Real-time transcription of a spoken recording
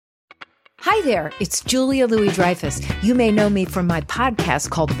Hi there, it's Julia Louis-Dreyfus. You may know me from my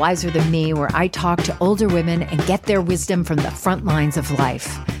podcast called Wiser Than Me, where I talk to older women and get their wisdom from the front lines of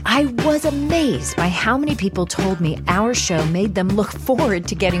life. I was amazed by how many people told me our show made them look forward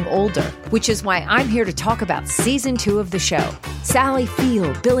to getting older, which is why I'm here to talk about season 2 of the show. Sally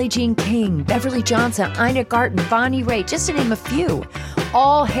Field, Billie Jean King, Beverly Johnson, Ina Garten, Bonnie Raitt, just to name a few.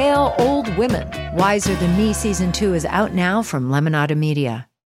 All hail old women. Wiser Than Me season 2 is out now from Lemonada Media.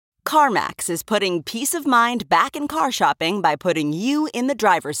 CarMax is putting peace of mind back in car shopping by putting you in the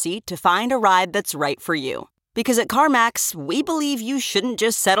driver's seat to find a ride that's right for you. Because at CarMax, we believe you shouldn't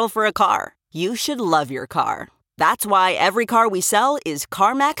just settle for a car. You should love your car. That's why every car we sell is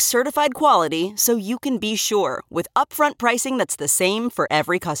CarMax certified quality, so you can be sure with upfront pricing that's the same for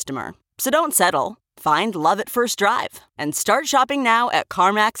every customer. So don't settle. Find love at first drive and start shopping now at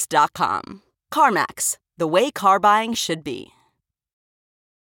CarMax.com. CarMax, the way car buying should be.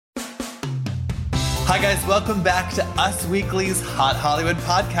 Hi guys, welcome back to Us Weekly's Hot Hollywood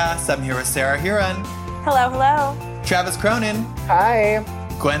podcast. I'm here with Sarah Huron. Hello, hello. Travis Cronin. Hi.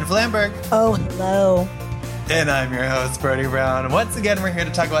 Gwen Flamberg. Oh, hello. And I'm your host, Brody Brown. And once again, we're here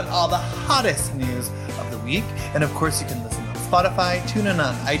to talk about all the hottest news of the week. And of course, you can listen on Spotify, tune in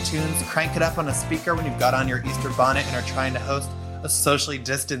on iTunes, crank it up on a speaker when you've got on your Easter bonnet and are trying to host a socially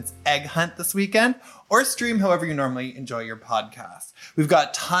distanced egg hunt this weekend, or stream however you normally enjoy your podcast. We've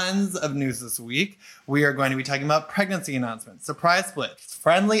got tons of news this week. We are going to be talking about pregnancy announcements, surprise splits,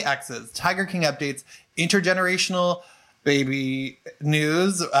 friendly exes, Tiger King updates, intergenerational baby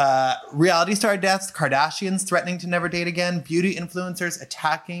news, reality star deaths, Kardashians threatening to never date again, beauty influencers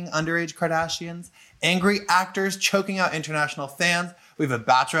attacking underage Kardashians, angry actors choking out international fans. We have a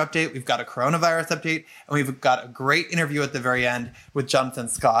Bachelor update, we've got a coronavirus update, and we've got a great interview at the very end with Jonathan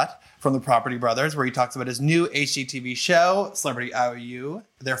Scott from the Property Brothers, where he talks about his new HGTV show, Celebrity IOU,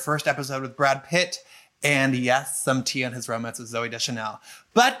 their first episode with Brad Pitt, and yes, some tea on his romance with Zooey Deschanel.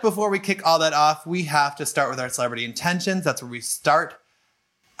 But before we kick all that off, we have to start with our celebrity intentions. That's where we start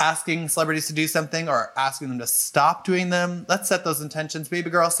asking celebrities to do something or asking them to stop doing them. Let's set those intentions. Baby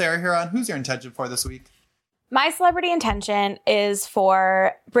girl Sarah Huron, who's your intention for this week? My celebrity intention is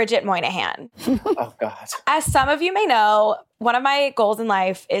for Bridget Moynihan. Oh, God. As some of you may know, one of my goals in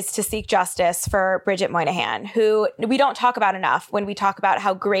life is to seek justice for Bridget Moynihan, who we don't talk about enough when we talk about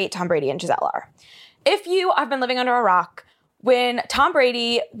how great Tom Brady and Giselle are. If you have been living under a rock, when Tom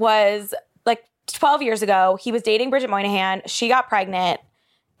Brady was like 12 years ago, he was dating Bridget Moynihan. She got pregnant.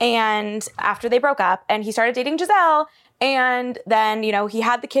 And after they broke up, and he started dating Giselle. And then, you know, he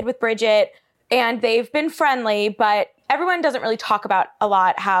had the kid with Bridget. And they've been friendly, but everyone doesn't really talk about a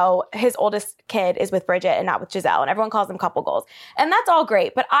lot how his oldest kid is with Bridget and not with Giselle. And everyone calls them couple goals. And that's all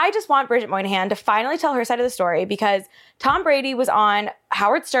great. But I just want Bridget Moynihan to finally tell her side of the story, because Tom Brady was on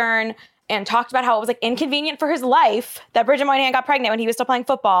Howard Stern and talked about how it was like inconvenient for his life that Bridget Moynihan got pregnant when he was still playing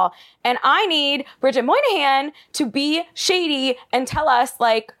football. And I need Bridget Moynihan to be shady and tell us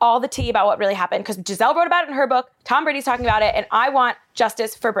like all the tea about what really happened. Because Giselle wrote about it in her book. Tom Brady's talking about it. And I want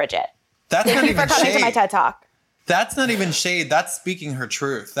justice for Bridget. That's not even for coming shade. To my TED Talk. That's not even shade. That's speaking her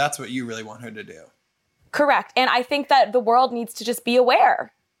truth. That's what you really want her to do. Correct. And I think that the world needs to just be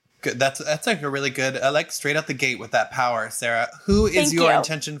aware. Good. That's like a really good, I like straight out the gate with that power, Sarah. Who is Thank your you.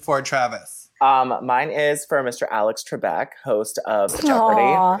 intention for Travis? Mine is for Mr. Alex Trebek, host of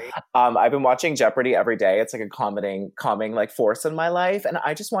Jeopardy. I've been watching Jeopardy every day. It's like a calming like force in my life. And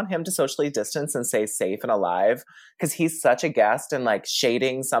I just want him to socially distance and stay safe and alive, because he's such a guest and like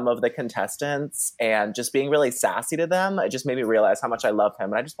shading some of the contestants and just being really sassy to them. It just made me realize how much I love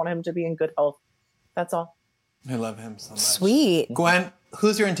him. And I just want him to be in good health. That's all. I love him so much. Sweet. Gwen,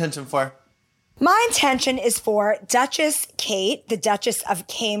 who's your intention for? My intention is for Duchess Kate, the Duchess of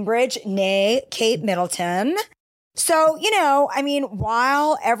Cambridge, nay, Kate Middleton. So, you know, I mean,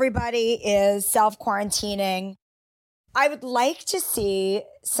 while everybody is self-quarantining, I would like to see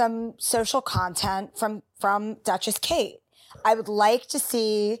some social content from Duchess Kate. I would like to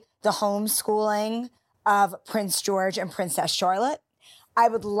see the homeschooling of Prince George and Princess Charlotte. I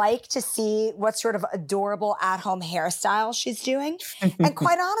would like to see what sort of adorable at-home hairstyle she's doing. And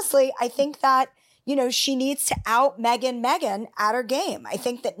quite honestly, I think that, you know, she needs to out Meghan at her game. I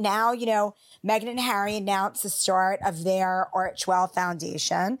think that now, you know, Meghan and Harry announced the start of their Archwell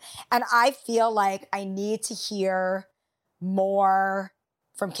Foundation. And I feel like I need to hear more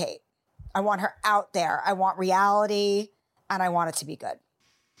from Kate. I want her out there. I want reality, and I want it to be good.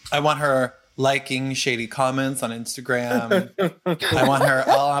 I want her liking shady comments on Instagram. I want her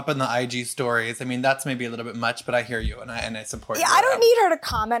all up in the IG stories. I mean, that's maybe a little bit much, but I hear you and I support you. Yeah, I don't need her to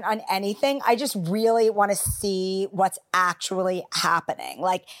comment on anything. I just really want to see what's actually happening.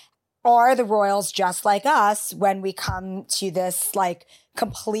 Like, are the royals just like us when we come to this like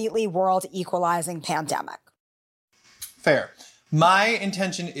completely world equalizing pandemic? Fair. My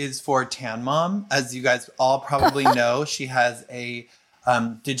intention is for Tan Mom. As you guys all probably know, she has a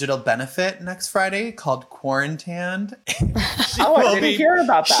digital benefit next Friday called Quarantined. I didn't hear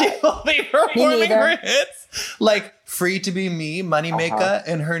about that. She will be performing her hits like Free to Be Me, Moneymaker,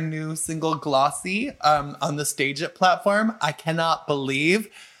 and her new single Glossy on the Stage It platform. I cannot believe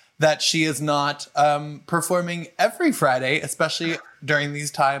that she is not performing every Friday, especially during these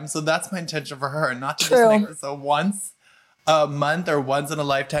times. So that's my intention for her, not to just make this a once a month or once in a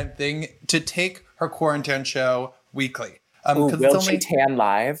lifetime thing, to take her quarantine show weekly. Will she tan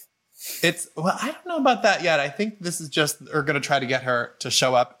live? Well, I don't know about that yet. I think this is just, we're going to try to get her to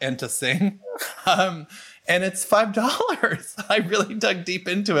show up and to sing. And it's $5. I really dug deep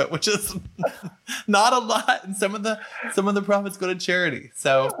into it, which is not a lot. And some of the profits go to charity.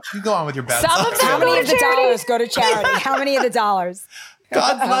 So you go on with your bad stuff. How many of the dollars go to charity? How many of the dollars?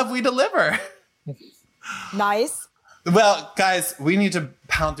 God's love, we deliver. Nice. Well, guys, we need to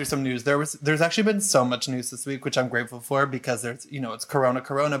pound through some news. There's actually been so much news this week, which I'm grateful for, because there's, it's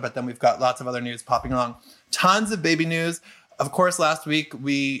Corona, but then we've got lots of other news popping along. Tons of baby news. Of course, last week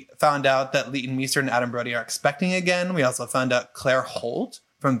we found out that Leighton Meester and Adam Brody are expecting again. We also found out Claire Holt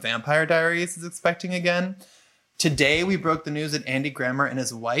from Vampire Diaries is expecting again. Today we broke the news that Andy Grammer and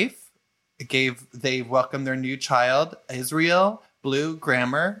his wife they welcomed their new child, Israel Blue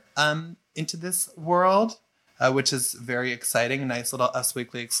Grammer, into this world. Which is very exciting. A nice little Us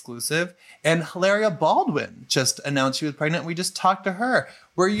Weekly exclusive. And Hilaria Baldwin just announced she was pregnant. We just talked to her.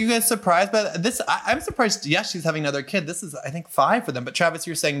 Were you guys surprised by this? I'm surprised. Yes, she's having another kid. This is, I think, 5 for them. But Travis,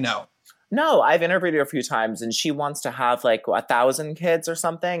 you're saying no. No, I've interviewed her a few times, and she wants to have like 1,000 kids or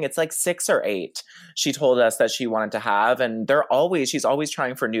something. It's like 6 or 8. She told us that she wanted to have, and she's always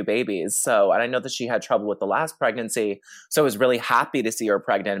trying for new babies. So, and I know that she had trouble with the last pregnancy, so I was really happy to see her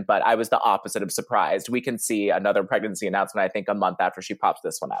pregnant, but I was the opposite of surprised. We can see another pregnancy announcement, I think, a month after she pops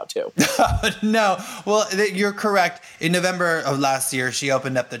this one out too. No, well, you're correct. In November of last year, she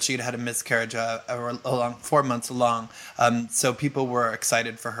opened up that she'd had a miscarriage along 4 months along. So people were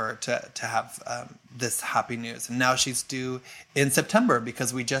excited for her to have this happy news. And now she's due in September,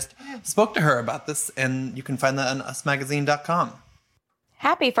 because we just spoke to her about this, and you can find that on usmagazine.com.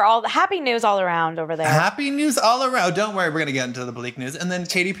 Happy for all the happy news all around over there. Happy news all around. Don't worry, we're going to get into the bleak news. And then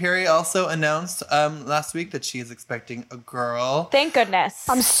Katy Perry also announced last week that she is expecting a girl. Thank goodness.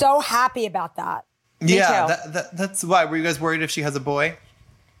 I'm so happy about that. That's why. Were you guys worried if she has a boy?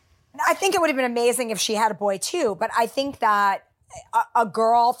 I think it would have been amazing if she had a boy too, but I think that a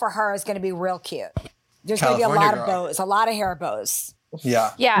girl for her is going to be real cute. There's going to be a lot of bows, a lot of hair bows.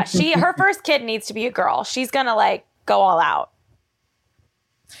 Yeah. Yeah. Her first kid needs to be a girl. She's going to go all out.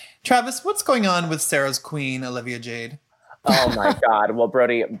 Travis, what's going on with Sarah's queen, Olivia Jade? Oh my God. Well,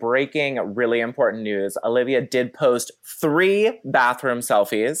 Brody, breaking really important news. Olivia did post 3 bathroom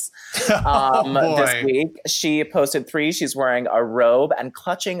selfies this week. She posted 3. She's wearing a robe and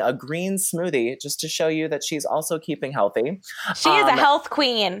clutching a green smoothie, just to show you that she's also keeping healthy. She is a health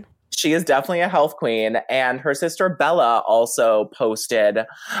queen. She is definitely a health queen. And her sister Bella also posted a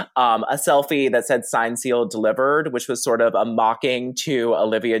selfie that said "Signed, Sealed, Delivered," which was sort of a mocking to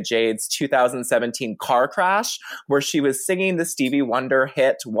Olivia Jade's 2017 car crash, where she was singing the Stevie Wonder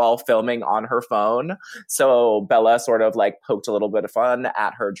hit while filming on her phone. So Bella sort of poked a little bit of fun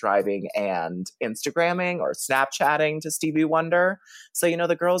at her driving and Instagramming or Snapchatting to Stevie Wonder. So,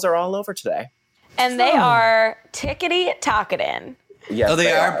 the girls are all over today. And they are tickety-tocketin'. Yes,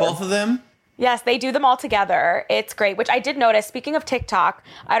 they are, both of them? Yes, they do them all together. It's great, which I did notice. Speaking of TikTok,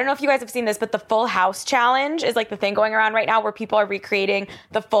 I don't know if you guys have seen this, but the Full House challenge is the thing going around right now, where people are recreating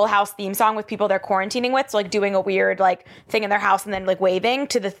the Full House theme song with people they're quarantining with. So doing a weird thing in their house and then waving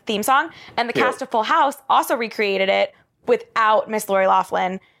to the theme song. And the cast of Full House also recreated it without Miss Lori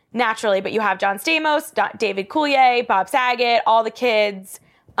Loughlin, naturally. But you have John Stamos, David Coulier, Bob Saget, all the kids,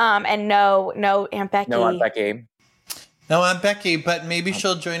 and no Aunt Becky. No Aunt Becky. No, Aunt Becky, but maybe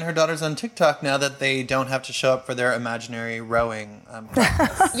she'll join her daughters on TikTok now that they don't have to show up for their imaginary rowing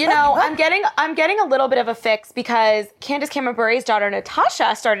practice. I'm getting a little bit of a fix, because Candace Cameron Bure's daughter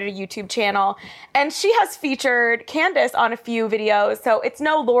Natasha started a YouTube channel, and she has featured Candace on a few videos. So it's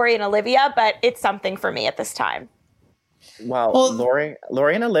no Lori and Olivia, but it's something for me at this time. Well,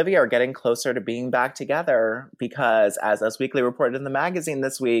 Lori and Olivia are getting closer to being back together because, as Us Weekly reported in the magazine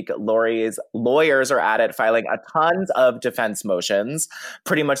this week, Lori's lawyers are at it, filing a tons of defense motions,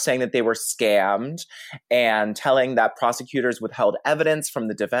 pretty much saying that they were scammed and telling that prosecutors withheld evidence from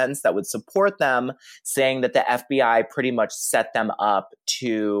the defense that would support them, saying that the FBI pretty much set them up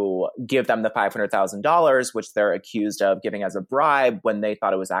to give them the $500,000, which they're accused of giving as a bribe when they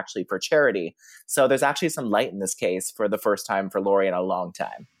thought it was actually for charity. So there's actually some light in this case for the first time for Lori in a long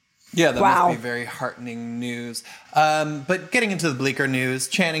time. Yeah, that must be very heartening news. But getting into the bleaker news,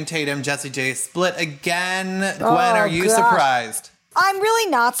 Channing Tatum, Jessie J split again. Gwen, are you surprised? I'm really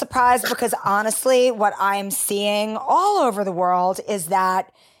not surprised because honestly, what I'm seeing all over the world is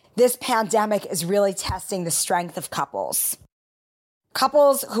that this pandemic is really testing the strength of couples.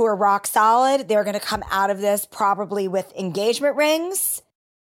 Couples who are rock solid, they're going to come out of this probably with engagement rings.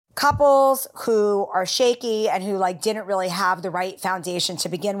 Couples who are shaky and who didn't really have the right foundation to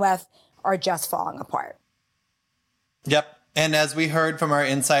begin with are just falling apart. Yep. And as we heard from our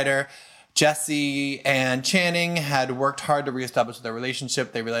insider, Jessie and Channing had worked hard to reestablish their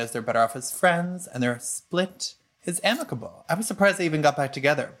relationship. They realized they're better off as friends, and their split is amicable. I was surprised they even got back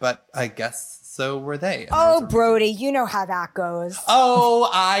together, but I guess so were they. Oh, Brody, you know how that goes. Oh,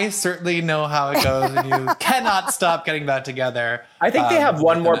 I certainly know how it goes, and you cannot stop getting back together. I think they have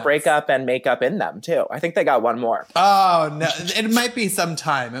one more breakup and makeup in them, too. I think they got one more. Oh, no. It might be some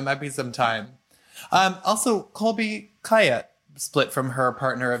time. Also, Colby Kayet split from her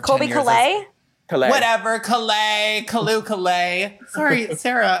partner of Colby 10 years. Calais? Whatever, Calais. Sorry,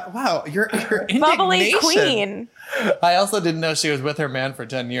 Sarah. Wow, your indignation. Bubbly queen. I also didn't know she was with her man for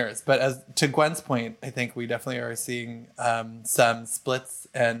 10 years. But as to Gwen's point, I think we definitely are seeing some splits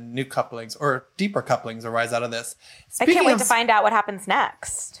and new couplings or deeper couplings arise out of this. I can't wait to find out what happens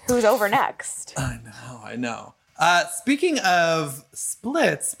next. Who's over next? I know. Speaking of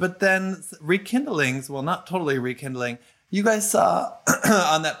splits, but then rekindlings, well, not totally rekindling. You guys saw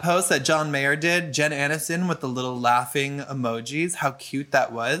on that post that John Mayer did, Jen Aniston with the little laughing emojis, how cute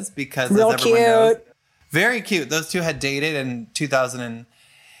that was. Because real as everyone cute. knows, very cute. Those two had dated in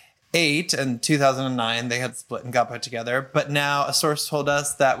 2008 and 2009. They had split and got back together. But now a source told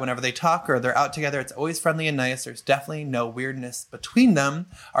us that whenever they talk or they're out together, it's always friendly and nice. There's definitely no weirdness between them.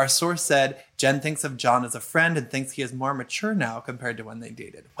 Our source said Jen thinks of John as a friend and thinks he is more mature now compared to when they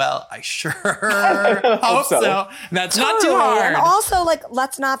dated. Well, I sure hope so. That's not too hard. And also,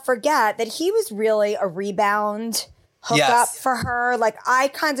 let's not forget that he was really a rebound hookup for her. I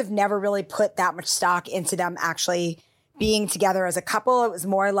kind of never really put that much stock into them actually being together as a couple. It was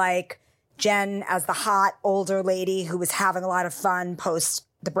more like Jen as the hot older lady who was having a lot of fun post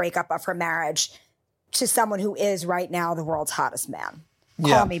the breakup of her marriage to someone who is right now the world's hottest man.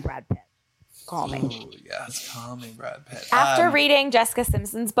 Call me Brad Pitt. Call me. Ooh, yes, call me Brad Pitt. After reading Jessica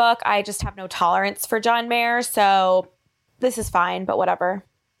Simpson's book, I just have no tolerance for John Mayer, so this is fine, but whatever.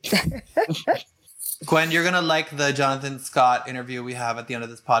 Gwen, you're going to like the Jonathan Scott interview we have at the end of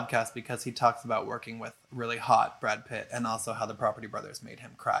this podcast because he talks about working with really hot Brad Pitt and also how the Property Brothers made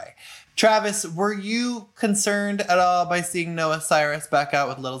him cry. Travis, were you concerned at all by seeing Noah Cyrus back out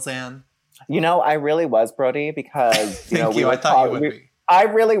with Lil Xan? I really was, Brody, because I thought you would be. I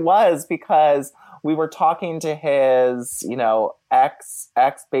really was because we were talking to his, ex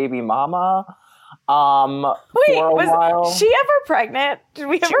baby mama for a while. Was she ever pregnant? Did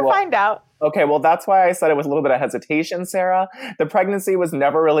we ever find out? Okay, well, that's why I said it was a little bit of hesitation, Sarah. The pregnancy was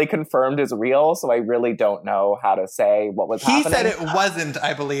never really confirmed as real, so I really don't know how to say what was happening. He said it wasn't,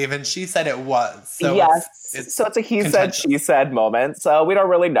 I believe, and she said it was. So yes, so it's a he said, she said moment, so we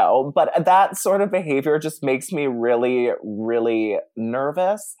don't really know. But that sort of behavior just makes me really, really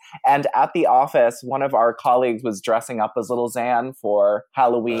nervous. And at the office, one of our colleagues was dressing up as Little Xan for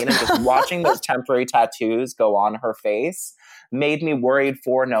Halloween, and just watching those temporary tattoos go on her face made me worried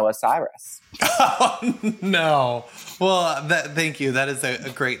for Noah Cyrus. Oh, no. Well, thank you. That is a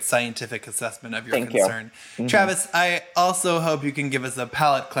great scientific assessment of your concern. Mm-hmm. Travis, I also hope you can give us a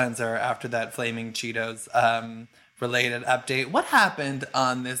palate cleanser after that Flaming Cheetos related update. What happened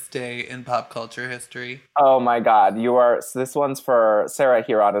on this day in pop culture history? Oh my God. This one's for Sarah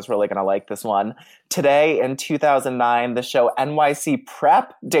Huron is really going to like this one. Today in 2009, the show NYC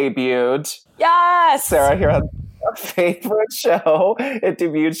Prep debuted. Yes! Sarah Huron. favorite show. It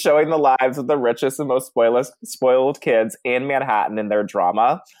debuted showing the lives of the richest and most spoiled kids in Manhattan in their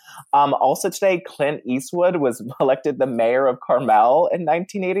drama. Also today, Clint Eastwood was elected the mayor of Carmel in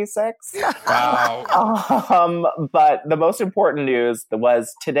 1986. Wow. But the most important news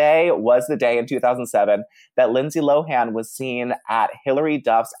was today was the day in 2007 that Lindsay Lohan was seen at Hilary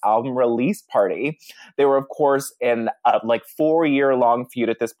Duff's album release party. They were, of course, in a 4-year-long feud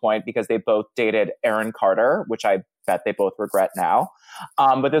at this point because they both dated Aaron Carter, which I bet they both regret now.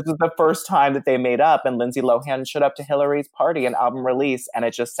 But this was the first time that they made up, and Lindsay Lohan showed up to Hilary's party and album release, and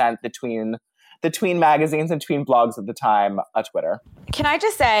it just sent the tween magazines and tween blogs at the time a Twitter. Can I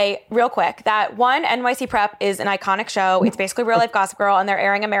just say real quick that one, NYC Prep is an iconic show. It's basically Real Life Gossip Girl, and they're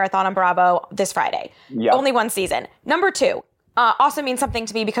airing a marathon on Bravo this Friday. Yep. Only one season. Number 2. Also means something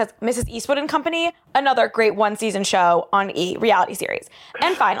to me because Mrs. Eastwood and Company, another great one-season show on E! Reality series.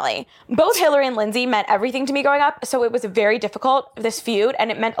 And finally, both Hillary and Lindsay meant everything to me growing up, so it was very difficult, this feud, and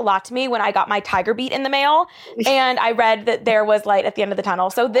it meant a lot to me when I got my Tiger Beat in the mail, and I read that there was light at the end of the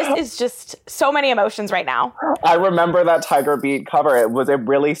tunnel. So this is just so many emotions right now. I remember that Tiger Beat cover. It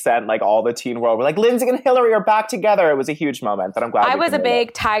really sent all the teen world. We're like, Lindsay and Hillary are back together. It was a huge moment, but I'm glad I was a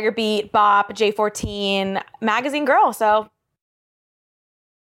big Tiger Beat, Bop, J14 magazine girl, so...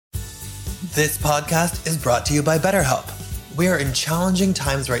 This podcast is brought to you by BetterHelp. We are in challenging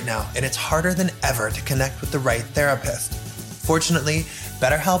times right now, and it's harder than ever to connect with the right therapist. Fortunately,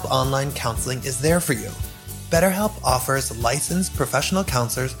 BetterHelp Online Counseling is there for you. BetterHelp offers licensed professional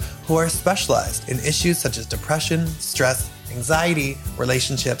counselors who are specialized in issues such as depression, stress, anxiety,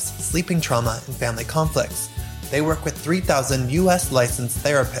 relationships, sleeping trauma, and family conflicts. They work with 3,000 U.S. licensed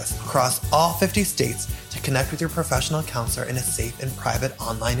therapists across all 50 states to connect with your professional counselor in a safe and private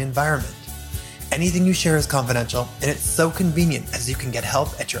online environment. Anything you share is confidential, and it's so convenient as you can get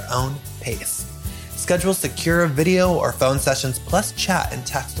help at your own pace. Schedule secure video or phone sessions plus chat and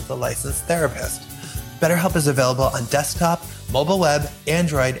text with a licensed therapist. BetterHelp is available on desktop, mobile web,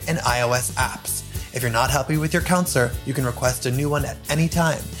 Android, and iOS apps. If you're not happy with your counselor, you can request a new one at any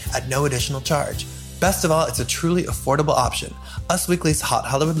time at no additional charge. Best of all, it's a truly affordable option. Us Weekly's Hot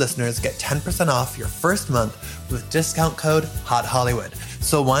Hollywood listeners get 10% off your first month with discount code HOTHollywood.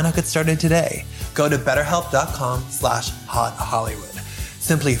 So why not get started today? Go to betterhelp.com/HotHollywood.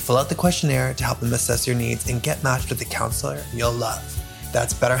 Simply fill out the questionnaire to help them assess your needs and get matched with a counselor you'll love.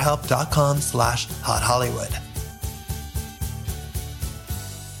 That's betterhelp.com/HotHollywood.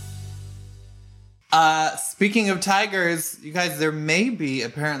 Speaking of tigers, you guys, there may be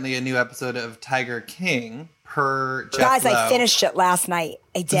apparently a new episode of Tiger King per Jeff Guys, Lowe. I finished it last night.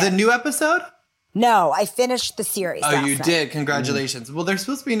 I did. The new episode? No, I finished the series. Oh, you night. did. Congratulations. Well, there's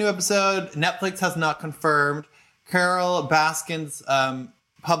supposed to be a new episode. Netflix has not confirmed. Carol Baskin's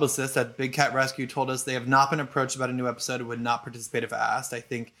publicist at Big Cat Rescue told us they have not been approached about a new episode and would not participate if asked. I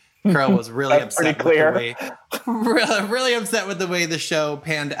think Carol was really upset with the way, really upset with the way the show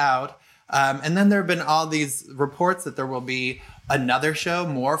panned out. And then there have been all these reports that there will be another show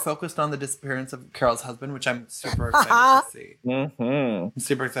more focused on the disappearance of Carol's husband, which I'm super excited to see. Mm-hmm. I'm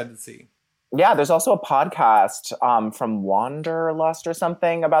super excited to see. Yeah, there's also a podcast from Wanderlust or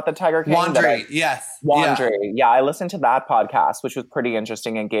something about the Tiger King. Wandry, yes. Wandry. Yeah, I listened to that podcast, which was pretty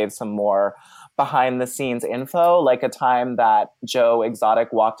interesting and gave some more behind-the-scenes info, like a time that Joe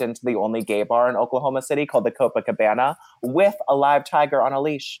Exotic walked into the only gay bar in Oklahoma City called the Copacabana with a live tiger on a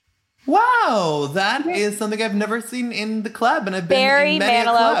leash. Wow, that is something I've never seen in the club, and I've been Barry in many a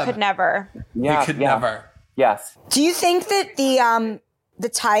Manilow club. could never. Yeah, We could never. Yes. Do you think that the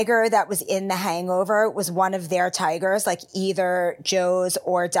tiger that was in The Hangover was one of their tigers, like either Joe's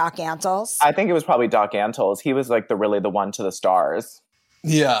or Doc Antle's? I think it was probably Doc Antle's. He was like the one to the stars.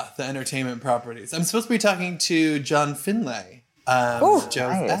 Yeah, the entertainment properties. I'm supposed to be talking to John Finlay, Joe's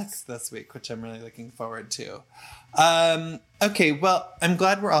ex, this week, which I'm really looking forward to. Okay, well, I'm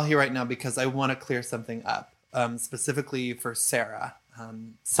glad we're all here right now because I want to clear something up, specifically for Sarah.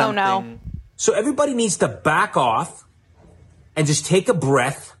 Oh, no. So everybody needs to back off and just take a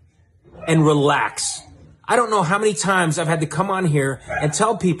breath and relax. I don't know how many times I've had to come on here and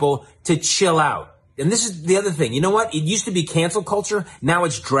tell people to chill out. And this is the other thing. You know what? It used to be cancel culture. Now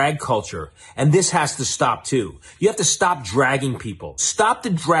it's drag culture. And this has to stop too. You have to stop dragging people. Stop the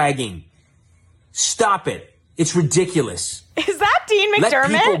dragging. Stop it. It's ridiculous. Is that Dean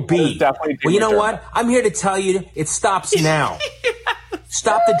McDermott? Let people be. Definitely Dean Well, you know McDermott. what? I'm here to tell you it stops now.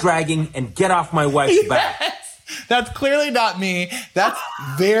 Stop the dragging and get off my wife's back. That's clearly not me. That's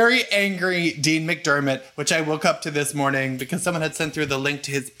very angry Dean McDermott, which I woke up to this morning because someone had sent through the link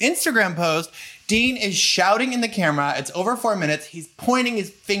to his Instagram post. Dean is shouting in the camera. It's over 4 minutes. He's pointing his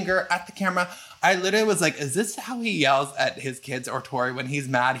finger at the camera. I literally was like, is this how he yells at his kids or Tori when he's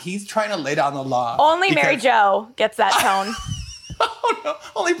mad? He's trying to lay down the law. Only Mary Jo gets that tone. Oh no,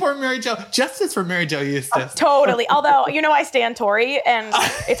 only poor Mary Jo. Justice for Mary Jo Eustace. Totally. Although, I stand Tori, and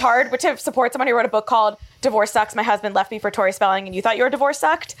it's hard to support someone who wrote a book called Divorce Sucks. My husband left me for Tori Spelling, and you thought your divorce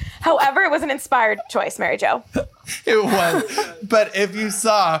sucked. However, it was an inspired choice, Mary Jo. It was. But if you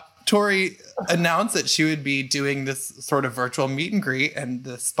saw, Tori announced that she would be doing this sort of virtual meet and greet, and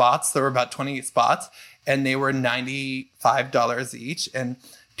the spots, there were about 28 spots, and they were $95 each. And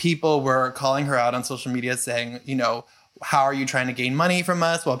people were calling her out on social media saying, how are you trying to gain money from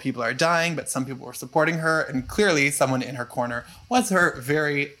us while people are dying? But some people were supporting her. And clearly someone in her corner was her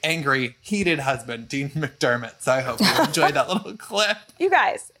very angry, heated husband, Dean McDermott. So I hope you enjoyed that little clip. You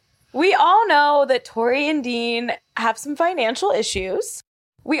guys, we all know that Tori and Dean have some financial issues.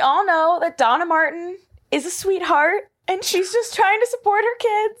 We all know that Donna Martin is a sweetheart and she's just trying to support her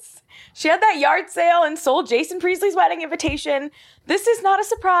kids. She had that yard sale and sold Jason Priestley's wedding invitation. This is not a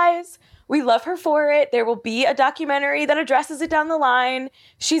surprise. We love her for it. There will be a documentary that addresses it down the line.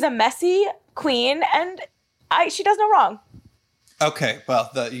 She's a messy queen, and she does no wrong. Okay, well,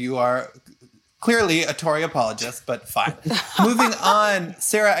 you are clearly a Tory apologist, but fine. Moving on,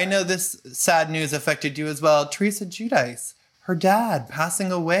 Sarah, I know this sad news affected you as well. Teresa Giudice, her dad,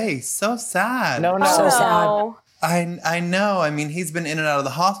 passing away. So sad. No. So sad. I know. I mean, he's been in and out of the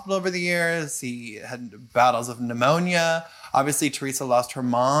hospital over the years. He had battles of pneumonia. Obviously, Teresa lost her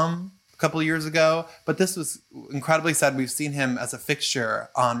mom couple of years ago, but this was incredibly sad. We've seen him as a fixture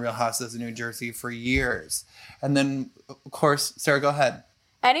on Real Houses of New Jersey for years. And then, of course, Sarah, go ahead.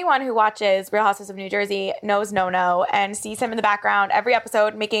 Anyone who watches Real Houses of New Jersey knows No and sees him in the background every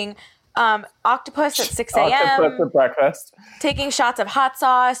episode making octopus at 6 a.m. Octopus for breakfast. Taking shots of hot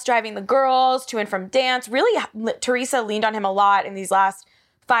sauce, driving the girls to and from dance. Really, Teresa leaned on him a lot in these last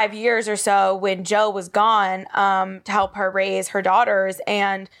 5 years or so when Joe was gone to help her raise her daughters.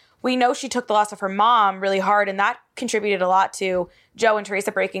 And we know she took the loss of her mom really hard, and that contributed a lot to Joe and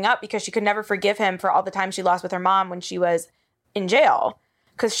Teresa breaking up because she could never forgive him for all the time she lost with her mom when she was in jail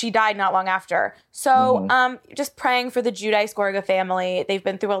because she died not long after. So just praying for the Giudice Gorga family. They've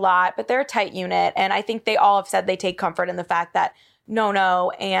been through a lot, but they're a tight unit, and I think they all have said they take comfort in the fact that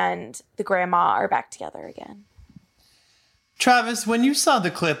No and the grandma are back together again. Travis, when you saw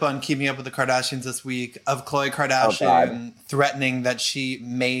the clip on Keeping Up with the Kardashians this week of Khloe Kardashian threatening that she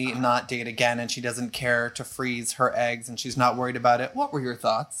may not date again and she doesn't care to freeze her eggs and she's not worried about it, what were your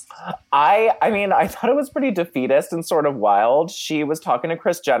thoughts? I mean, I thought it was pretty defeatist and sort of wild. She was talking to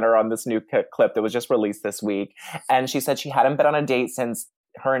Kris Jenner on this new clip that was just released this week, and she said she hadn't been on a date since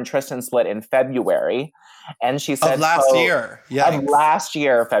her and Tristan split in February. And she said, of last year. Of last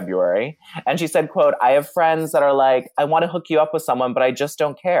year, February. And she said, quote, I have friends that are like, I want to hook you up with someone, but I just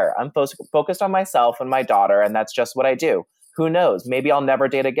don't care. I'm focused on myself and my daughter, and that's just what I do. Who knows? Maybe I'll never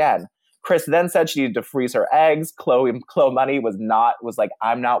date again. Kris then said she needed to freeze her eggs. Khloe Money was like,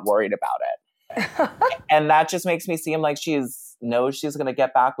 I'm not worried about it. And that just makes me seem like knows she's going to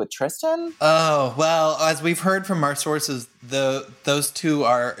get back with Tristan. Oh, well, as we've heard from our sources, those two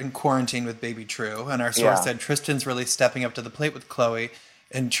are in quarantine with baby True. And our source said Tristan's really stepping up to the plate with Khloe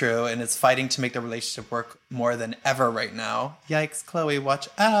and True and is fighting to make the relationship work more than ever right now. Yikes, Khloe, watch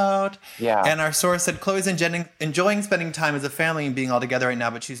out. Yeah. And our source said Khloe's enjoying spending time as a family and being all together right now,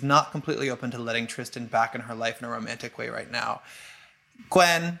 but she's not completely open to letting Tristan back in her life in a romantic way right now.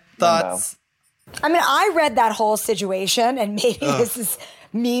 Gwen, thoughts? I mean, I read that whole situation, and maybe this is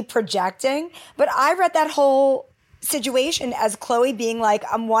me projecting, but I read that whole situation as Khloe being like,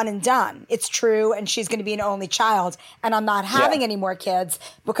 I'm one and done. It's true, and she's going to be an only child, and I'm not having any more kids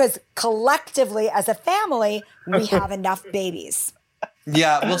because collectively, as a family, we have enough babies.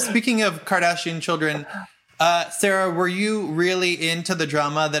 Yeah, well, speaking of Kardashian children, Sarah, were you really into the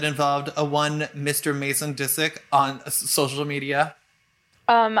drama that involved one Mr. Mason Disick on social media?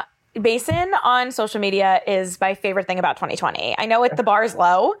 Mason on social media is my favorite thing about 2020. I know the bar's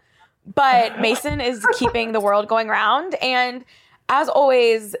low, but Mason is keeping the world going round. And as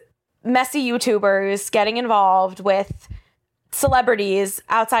always, messy YouTubers getting involved with celebrities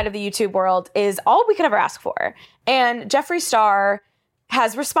outside of the YouTube world is all we could ever ask for. And Jeffree Star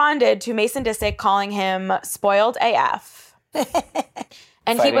has responded to Mason Disick calling him spoiled AF.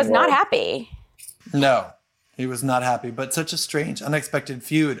 And he was not happy. No. He was not happy, but such a strange, unexpected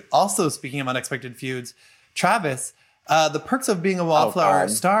feud. Also, speaking of unexpected feuds, Travis, the perks of being a Wallflower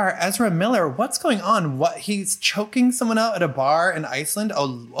star, Ezra Miller, what's going on? He's choking someone out at a bar in Iceland,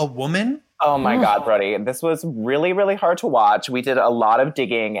 a woman? Oh my God, Brody. This was really, really hard to watch. We did a lot of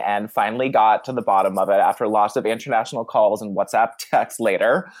digging and finally got to the bottom of it after lots of international calls and WhatsApp texts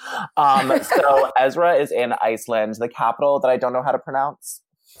later. So Ezra is in Iceland, the capital that I don't know how to pronounce.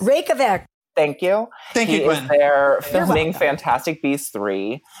 Reykjavik. Thank you. Thank you, Gwen. He is there filming Fantastic Beasts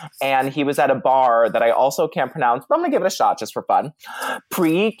 3, and he was at a bar that I also can't pronounce, but I'm going to give it a shot just for fun.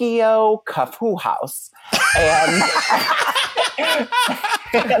 Prigio Kafu House. And...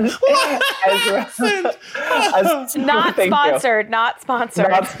 Not sponsored. Not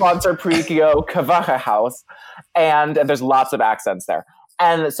sponsored Prigio Kavaha House. And there's lots of accents there.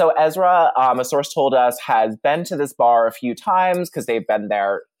 And so Ezra, a source told us, has been to this bar a few times because they've been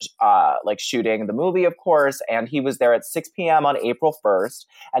there shooting the movie, of course. And he was there at 6 p.m. on April 1st.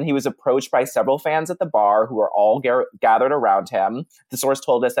 And he was approached by several fans at the bar who were all gathered around him. The source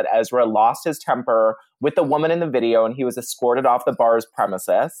told us that Ezra lost his temper with the woman in the video and he was escorted off the bar's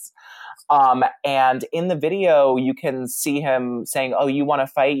premises. And in the video, you can see him saying, "Oh, you want to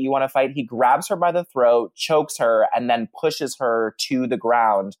fight? You want to fight?" He grabs her by the throat, chokes her, and then pushes her to the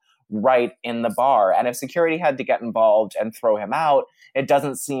ground right in the bar. And if security had to get involved and throw him out, it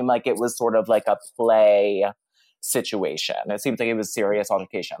doesn't seem like it was sort of like a play situation. It seems like it was serious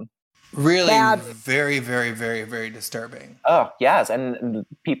altercation. Really very, very, very, very disturbing. Oh, yes. And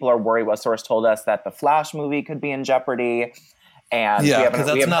people are worried. What source told us that the Flash movie could be in jeopardy. And we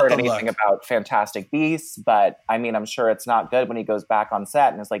haven't heard anything about Fantastic Beasts, but I mean, I'm sure it's not good when he goes back on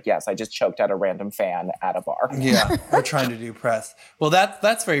set and is like, yes, I just choked out a random fan at a bar. Yeah, we're trying to do press. Well,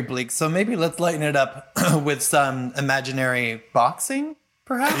 that's very bleak. So maybe let's lighten it up with some imaginary boxing,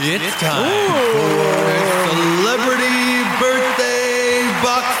 perhaps? It's time for Celebrity Birthday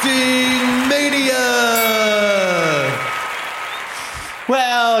Boxing Mania!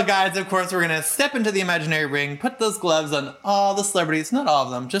 Well, guys, of course, we're going to step into the imaginary ring, put those gloves on all the celebrities, not all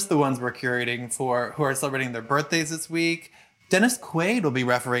of them, just the ones we're curating for who are celebrating their birthdays this week. Dennis Quaid will be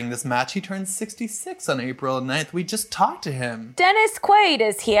refereeing this match. He turns 66 on April 9th. We just talked to him. Dennis Quaid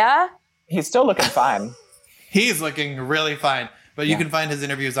is here. He's still looking fine. He's looking really fine. But you can find his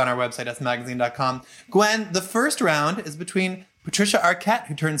interviews on our website, smagazine.com. Gwen, the first round is between Patricia Arquette,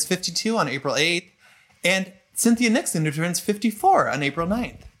 who turns 52 on April 8th, and Cynthia Nixon, who turns 54 on April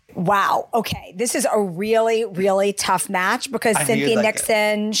 9th. Wow. Okay. This is a really, really tough match because Cynthia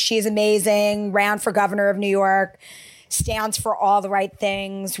Nixon, she's amazing, ran for governor of New York, stands for all the right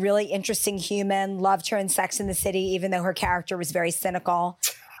things, really interesting human, loved her in Sex and the City, even though her character was very cynical.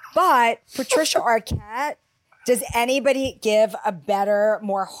 But Patricia Arquette, does anybody give a better,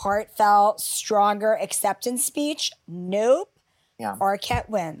 more heartfelt, stronger acceptance speech? Nope. Yeah. Arquette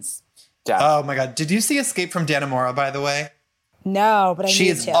wins. Oh my God. Did you see Escape from Dannemora, by the way? No, but I need to. She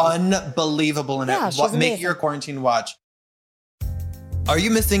is unbelievable in it. Make your quarantine watch. Are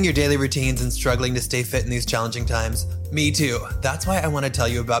you missing your daily routines and struggling to stay fit in these challenging times? Me too. That's why I want to tell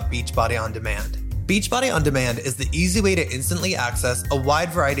you about Beachbody On Demand. Beachbody On Demand is the easy way to instantly access a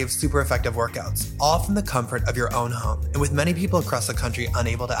wide variety of super effective workouts, all from the comfort of your own home. And with many people across the country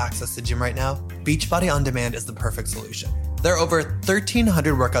unable to access the gym right now, Beachbody On Demand is the perfect solution. There are over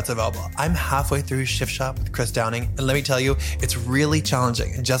 1,300 workouts available. I'm halfway through Shift Shop with Chris Downing, and let me tell you, it's really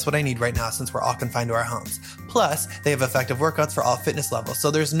challenging and just what I need right now since we're all confined to our homes. Plus, they have effective workouts for all fitness levels, so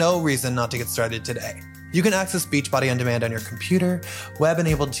there's no reason not to get started today. You can access Beachbody On Demand on your computer,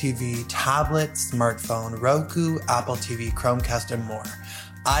 web-enabled TV, tablet, smartphone, Roku, Apple TV, Chromecast, and more.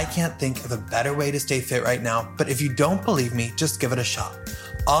 I can't think of a better way to stay fit right now, but if you don't believe me, just give it a shot.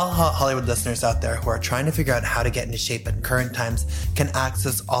 All hot Hollywood listeners out there who are trying to figure out how to get into shape in current times can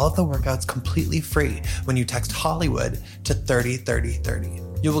access all of the workouts completely free when you text Hollywood to 303030.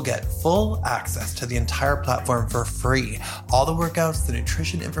 You will get full access to the entire platform for free. All the workouts, the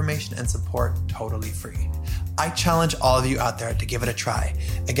nutrition information, and support totally free. I challenge all of you out there to give it a try.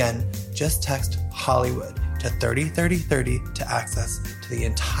 Again, just text Hollywood to 303030 to access to the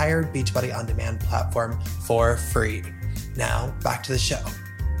entire Beachbody On Demand platform for free. Now, back to the show.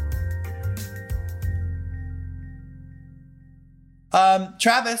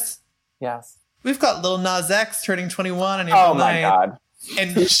 Travis. Yes. We've got Lil Nas X turning 21 on April 9th. Oh my God.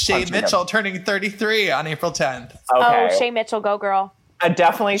 And Shay Mitchell turning 33 on April 10th. Okay. Oh, Shay Mitchell, go girl.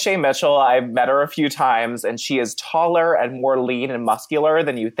 Definitely Shay Mitchell. I've met her a few times, and she is taller and more lean and muscular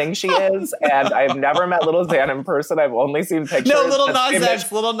than you think she is. And I've never met Little Xan in person. I've only seen pictures. No, Little Nas X.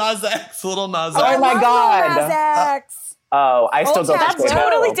 Oh my God. Nas X. Oh, I still go for Shay That's Mitchell.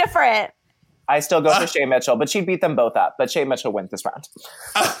 totally different. I still go for Shay Mitchell, but she beat them both up. But Shay Mitchell wins this round.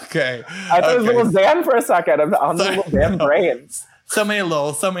 Okay. I thought it was Little Xan for a second. I'm on the Little Xan brains. So many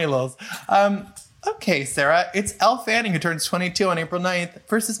lulls. Okay, Sarah, it's Elle Fanning, who turns 22 on April 9th,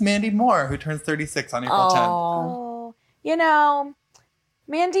 versus Mandy Moore, who turns 36 on April 10th. Oh, you know,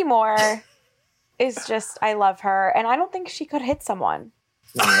 Mandy Moore is just, I love her. And I don't think she could hit someone.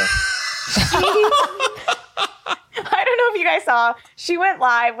 Yeah. I don't know if you guys saw, she went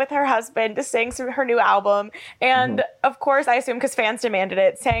live with her husband to sing her new album. And of course, I assume because fans demanded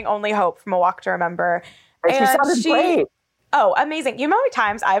it, sang Only Hope from A Walk to Remember. And she sounded great. Oh, amazing. You know how many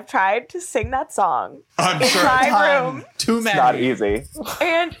times I've tried to sing that song I'm in sure my room? Too many. It's not easy.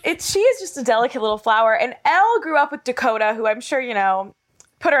 And she is just a delicate little flower. And Elle grew up with Dakota, who I'm sure, you know,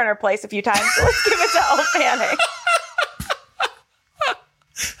 put her in her place a few times. So let's give it to Elle Fanning.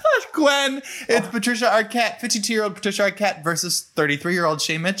 Gwen, it's Patricia Arquette, 52-year-old Patricia Arquette versus 33-year-old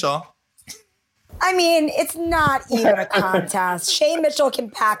Shay Mitchell. I mean, it's not even a contest. Shay Mitchell can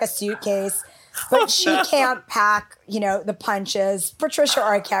pack a suitcase, but she can't pack, you know, the punches. Patricia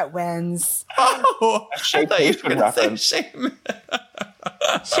Arquette wins. Oh, I thought you were going to say Shay.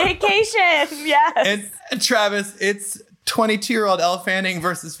 Shaycation, yes. And Travis, it's 22-year-old Elle Fanning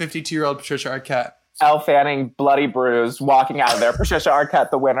versus 52-year-old Patricia Arquette. Elle Fanning, bloody bruised, walking out of there. Patricia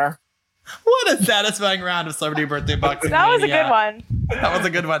Arquette, the winner. What a satisfying round of celebrity birthday boxing. That was a good one. That was a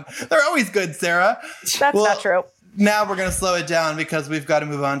good one. They're always good, Sarah. That's not true. Now we're going to slow it down because we've got to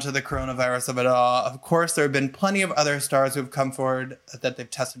move on to the coronavirus of it all. Of course, there have been plenty of other stars who have come forward that they've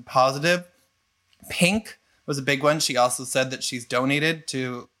tested positive. Pink was a big one. She also said that she's donated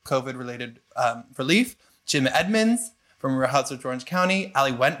to COVID-related relief. Jim Edmonds from Real Housewives of Orange County.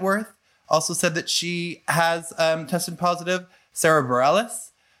 Allie Wentworth also said that she has tested positive. Sarah Bareilles,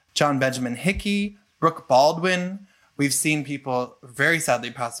 John Benjamin Hickey, Brooke Baldwin. We've seen people very sadly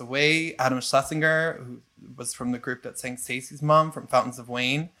pass away. Adam Schlesinger, who was from the group that sang Stacey's Mom from Fountains of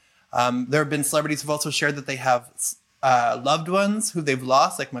Wayne. There have been celebrities who've also shared that they have loved ones who they've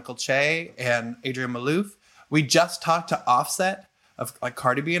lost, like Michael Che and Adrian Malouf. We just talked to Offset, of like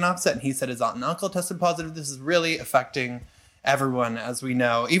Cardi B and Offset, and he said his aunt and uncle tested positive. This is really affecting everyone, as we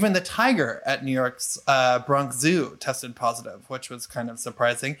know. Even the tiger at New York's Bronx Zoo tested positive, which was kind of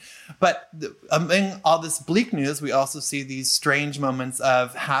surprising. But among all this bleak news, we also see these strange moments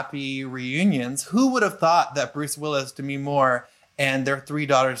of happy reunions. Who would have thought that Bruce Willis, Demi Moore, and their 3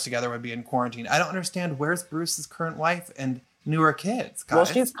 daughters together would be in quarantine? I don't understand. Where's Bruce's current wife and newer kids, guys? Well,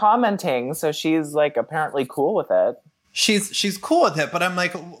 she's commenting, so she's like apparently cool with it. She's cool with it, but I'm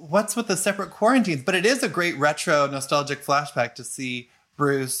like, what's with the separate quarantines? But it is a great retro nostalgic flashback to see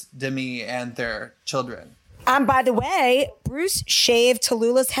Bruce, Demi, and their children. And by the way, Bruce shaved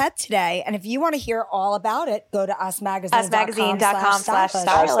Tallulah's head today. And if you want to hear all about it, go to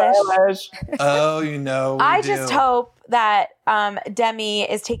usmagazine.com/stylish. Oh, you know, I just hope that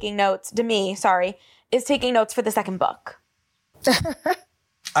Demi is taking notes for the second book.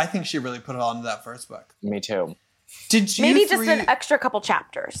 I think she really put it all into that first book. Me too. Did you maybe just an extra couple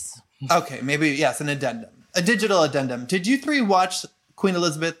chapters? Okay, maybe, yes, an addendum. A digital addendum. Did you 3 watch Queen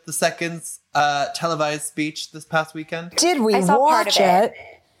Elizabeth II's televised speech this past weekend? Did we watch it?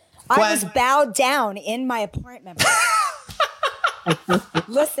 I was bowed down in my apartment.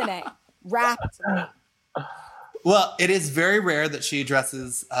 Listening. Raptly. Well, it is very rare that she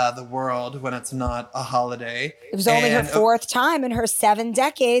addresses the world when it's not a holiday. It was only her 4th time in her 7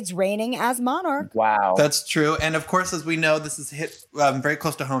 decades reigning as monarch. Wow. That's true. And of course, as we know, this is hit very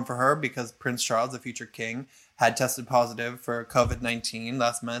close to home for her because Prince Charles, the future king, had tested positive for COVID-19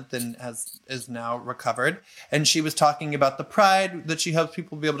 last month and is now recovered. And she was talking about the pride that she hopes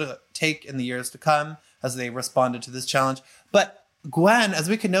people will be able to take in the years to come as they responded to this challenge. But Gwen, as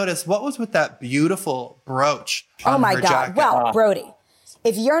we can notice, what was with that beautiful brooch on her Oh my God. jacket? Well, Brody,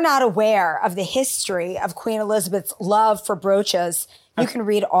 if you're not aware of the history of Queen Elizabeth's love for brooches, you can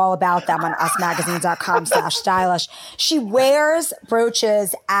read all about them on usmagazine.com/stylish. She wears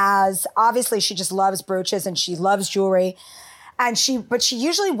brooches as, obviously she just loves brooches and she loves jewelry. But she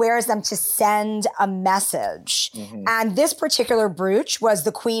usually wears them to send a message. Mm-hmm. And this particular brooch was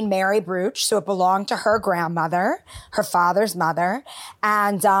the Queen Mary brooch. So it belonged to her grandmother, her father's mother.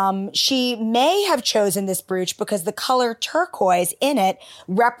 And she may have chosen this brooch because the color turquoise in it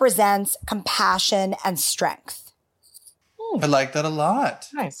represents compassion and strength. I like that a lot.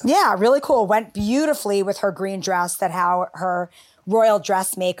 Nice. Yeah, really cool. Went beautifully with her green dress that her royal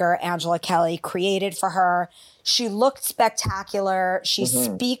dressmaker, Angela Kelly, created for her. She looked spectacular. She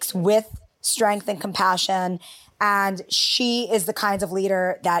speaks with strength and compassion. And she is the kind of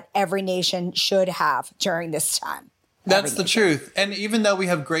leader that every nation should have during this time. That's the truth. And even though we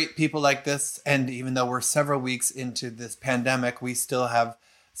have great people like this, and even though we're several weeks into this pandemic, we still have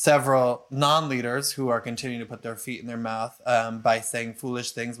several non-leaders who are continuing to put their feet in their mouth by saying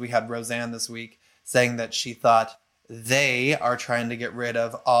foolish things. We had Roseanne this week saying that she thought they are trying to get rid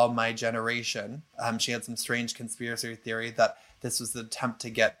of all my generation. She had some strange conspiracy theory that this was an attempt to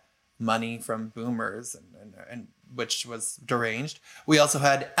get money from boomers, and which was deranged. We also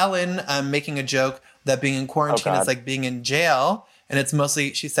had Ellen making a joke that being in quarantine is like being in jail. And it's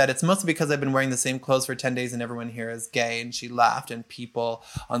mostly, she said, it's mostly because I've been wearing the same clothes for 10 days and everyone here is gay. And she laughed, and people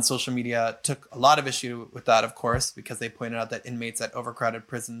on social media took a lot of issue with that, of course, because they pointed out that inmates at overcrowded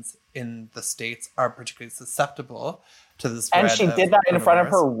prisons in the States are particularly susceptible to the spread. And she did that in front of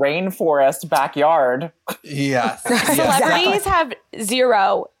her rainforest backyard. Yes. Celebrities have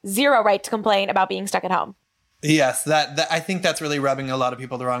zero right to complain about being stuck at home. Yes, that I think that's really rubbing a lot of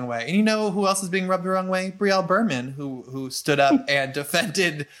people the wrong way. And you know who else is being rubbed the wrong way? Brielle Berman, who stood up and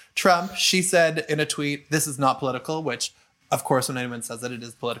defended Trump. She said in a tweet, "This is not political," which, of course, when anyone says that, it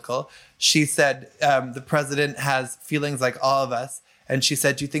is political. She said, the president has feelings like all of us. And she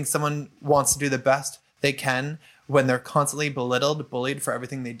said, do you think someone wants to do the best they can when they're constantly belittled, bullied for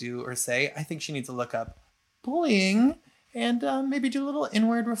everything they do or say? I think she needs to look up bullying and maybe do a little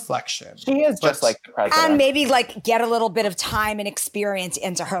inward reflection. She is just like the president. And maybe like get a little bit of time and experience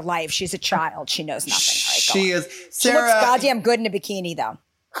into her life. She's a child. She knows nothing. Right, she is. Sarah, she looks goddamn good in a bikini, though.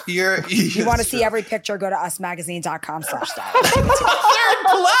 You want to see every picture, go to usmagazine.com/style.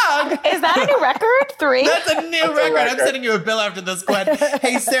 Plug. Is that a new record? 3? That's a new record. I'm sending you a bill after this, Gwen.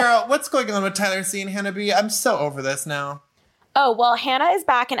 Hey, Sarah, what's going on with Tyler C and Hannah B? I'm so over this now. Oh, well, Hannah is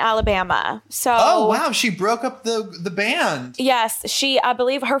back in Alabama. So, oh, wow. She broke up the band. Yes. I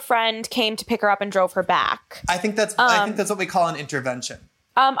believe her friend came to pick her up and drove her back. I think that's what we call an intervention.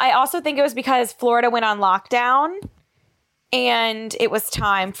 I also think it was because Florida went on lockdown and it was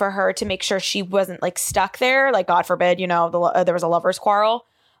time for her to make sure she wasn't like stuck there. Like, God forbid, there was a lover's quarrel.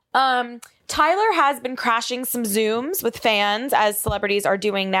 Tyler has been crashing some Zooms with fans, as celebrities are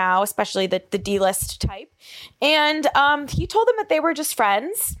doing now, especially the D-list type. And he told them that they were just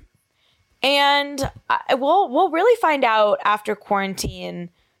friends. And we'll really find out after quarantine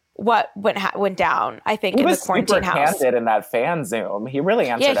what went down, I think, in the quarantine house. He was super candid in that fan Zoom. He really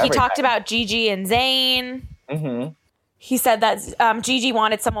answered everything. Yeah, he talked about Gigi and Zayn. Mm-hmm. He said that Gigi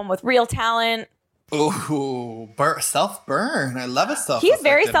wanted someone with real talent. Ooh, self-burn. I love a self-burn. He's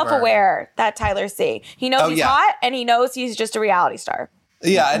very self-aware, that Tyler C. He knows he's hot, and he knows he's just a reality star.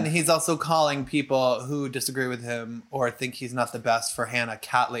 Yeah, and he's also calling people who disagree with him or think he's not the best for Hannah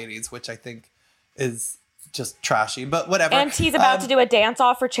cat ladies, which I think is just trashy, but whatever. And he's about to do a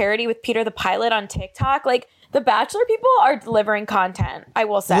dance-off for charity with Peter the Pilot on TikTok. Like, the Bachelor people are delivering content, I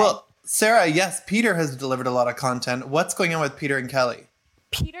will say. Well, Sarah, yes, Peter has delivered a lot of content. What's going on with Peter and Kelly?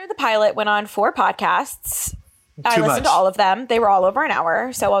 Peter the Pilot went on 4 podcasts. I listened to all of them. They were all over an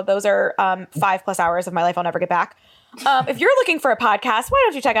hour. So those are 5+ hours of my life I'll never get back. If you're looking for a podcast, why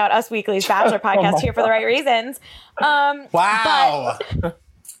don't you check out Us Weekly's Bachelor podcast here for the right reasons. Wow.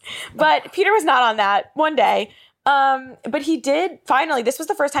 But Peter was not on that one day. But he did finally. This was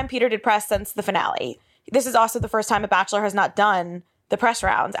the first time Peter did press since the finale. This is also the first time a Bachelor has not done the press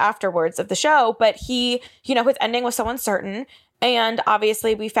rounds afterwards of the show. But he, his ending was so uncertain. And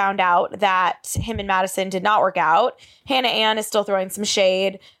obviously we found out that him and Madison did not work out. Hannah Ann is still throwing some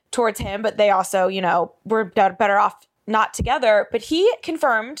shade towards him, but they also, were better off not together. But he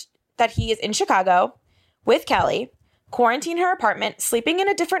confirmed that he is in Chicago with Kelly, quarantined her apartment, sleeping in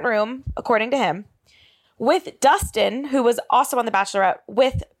a different room, according to him, with Dustin, who was also on The Bachelorette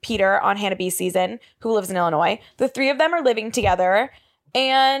with Peter on Hannah B's season, who lives in Illinois. The 3 of them are living together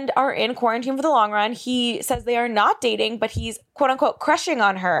and are in quarantine for the long run. He says they are not dating, but he's quote unquote crushing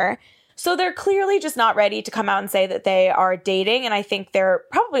on her. So they're clearly just not ready to come out and say that they are dating. And I think they're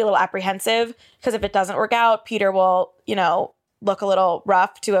probably a little apprehensive because if it doesn't work out, Peter will, look a little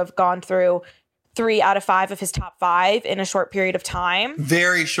rough to have gone through 3 out of 5 of his top 5 in a short period of time.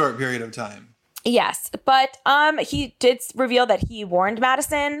 Very short period of time. Yes. But he did reveal that he warned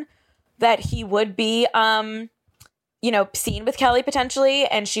Madison that he would be seen with Kelly potentially,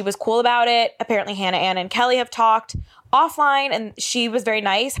 and she was cool about it. Apparently Hannah Ann and Kelly have talked offline, and she was very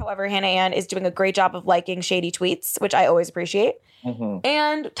nice. However, Hannah Ann is doing a great job of liking shady tweets, which I always appreciate. Mm-hmm.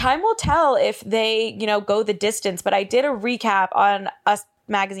 And time will tell if they, go the distance. But I did a recap on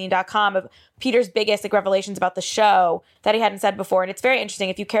usmagazine.com of Peter's biggest revelations about the show that he hadn't said before. And it's very interesting.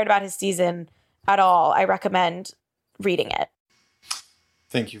 If you cared about his season at all, I recommend reading it.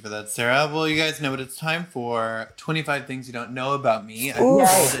 Thank you for that, Sarah. Well, you guys know what it's time for. 25 Things You Don't Know About Me. I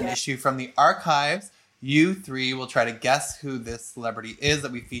pulled an issue from the archives. You 3 will try to guess who this celebrity is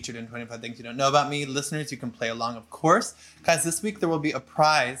that we featured in 25 Things You Don't Know About Me. Listeners, you can play along, of course. Guys, this week there will be a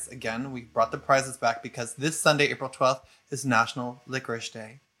prize. Again, we brought the prizes back because this Sunday, April 12th, is National Licorice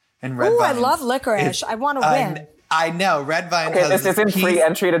Day. And Red Ooh, I Vines love licorice. I want to win. I know. Red Vines Okay, has this isn't free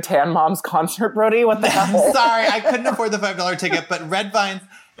entry to Tan Mom's concert, Brody. What the hell? I'm sorry, I couldn't afford the $5 ticket, but Red Vines,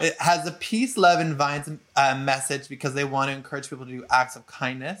 it has a peace, love, and vines message because they want to encourage people to do acts of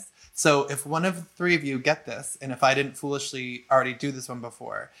kindness. So if one of the three of you get this, and if I didn't foolishly already do this one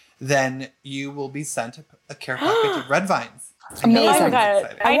before, then you will be sent a care package of Red Vines. Amazing.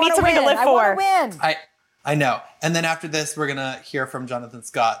 I need something to live for. I know. And then after this, we're going to hear from Jonathan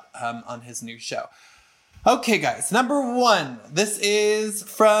Scott on his new show. Okay, guys. Number 1. This is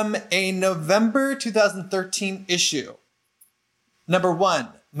from a November 2013 issue. Number 1.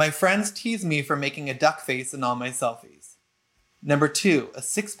 My friends tease me for making a duck face in all my selfies. Number 2. A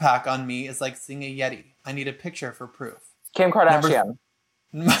 6-pack on me is like seeing a Yeti. I need a picture for proof. Kim Kardashian.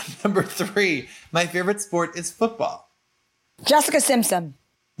 Number 3. My favorite sport is football. Jessica Simpson.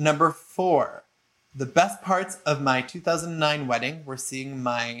 Number 4. The best parts of my 2009 wedding were seeing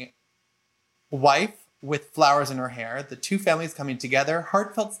my wife with flowers in her hair, the two families coming together,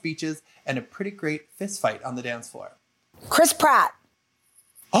 heartfelt speeches, and a pretty great fist fight on the dance floor. Chris Pratt.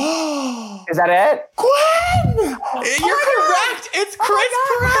 Oh! Is that it? Gwen! You're correct! It's Chris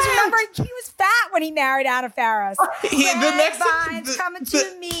Pratt! Because remember, he was fat when he married Anna Faris. Coming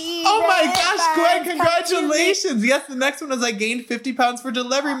to me. Oh my gosh, Gwen, Vines congratulations! Yes, the next one was I gained 50 pounds for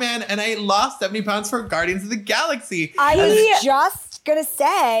Delivery Man, and I lost 70 pounds for Guardians of the Galaxy. I was just gonna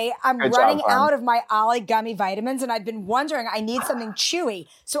say, I'm Good running job, out of my Ollie gummy vitamins, and I've been wondering, I need something chewy.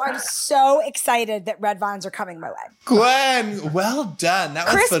 So I'm so excited that Red Vines are coming my way. Gwen, well done. That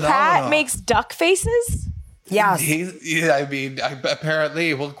was Chris phenomenal. Pratt makes duck faces? Yes.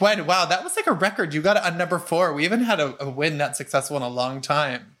 Apparently. Well, Gwen, wow, that was like a record. You got it on number 4. We haven't had a win that successful in a long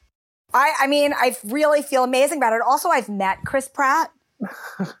time. I mean, I really feel amazing about it. Also, I've met Chris Pratt.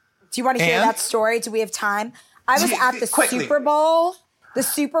 Do you want to hear that story? Do we have time? I was at the Super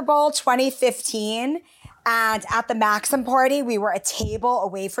Bowl 2015, and at the Maxim party, we were a table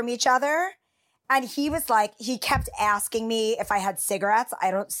away from each other. And he was like, he kept asking me if I had cigarettes. I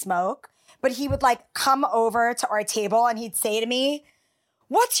don't smoke. But he would like come over to our table and he'd say to me,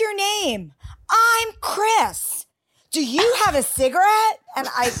 "What's your name?" "I'm Chris. Do you have a cigarette?" And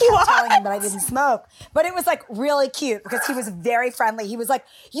I kept telling him that I didn't smoke. But it was like really cute because he was very friendly. He was like,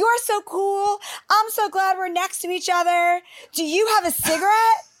 "You are so cool. I'm so glad we're next to each other. Do you have a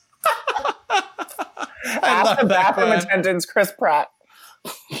cigarette?" Ask the bathroom attendants, Chris Pratt.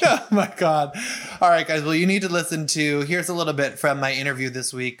 Oh my God. All right, guys. Well, you need to listen to, here's a little bit from my interview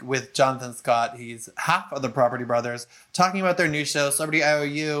this week with Jonathan Scott. He's half of the Property Brothers, talking about their new show, Celebrity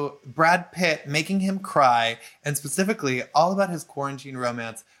IOU, Brad Pitt making him cry, and specifically all about his quarantine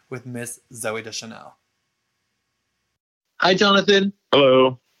romance with Miss Zooey Deschanel. Hi, Jonathan.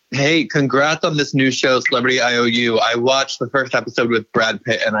 Hello. Hey, congrats on this new show, Celebrity IOU. I watched the first episode with Brad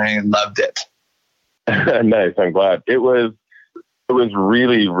Pitt and I loved it. Nice. I'm glad. It was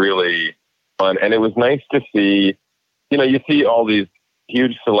really, really fun. And it was nice to see, you see all these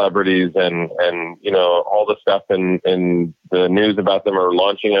huge celebrities and all the stuff in the news about them or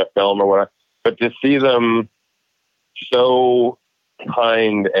launching a film or whatever. But to see them so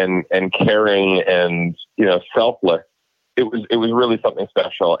kind and caring and, selfless, it was really something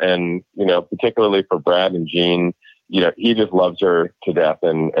special. And, particularly for Brad and Jean, he just loves her to death.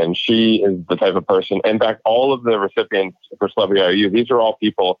 And she is the type of person. In fact, all of the recipients for Celebrity IOU, these are all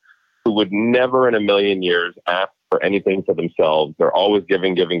people who would never in a million years ask for anything for themselves. They're always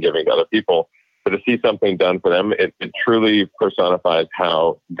giving to other people. But to see something done for them, it truly personifies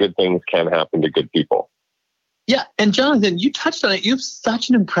how good things can happen to good people. Yeah. And Jonathan, you touched on it. You have such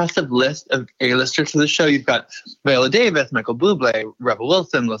an impressive list of A-listers for the show. You've got Viola Davis, Michael Bublé, Rebel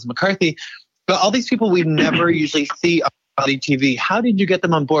Wilson, Melissa McCarthy. But all these people we never usually see on TV. How did you get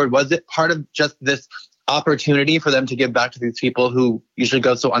them on board? Was it part of just this opportunity for them to give back to these people who usually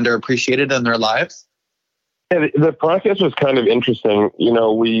go so underappreciated in their lives? Yeah, the process was kind of interesting.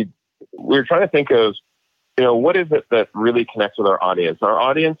 We were trying to think of, what is it that really connects with our audience? Our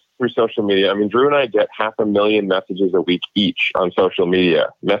audience through social media. I mean, Drew and I get 500,000 messages a week each on social media.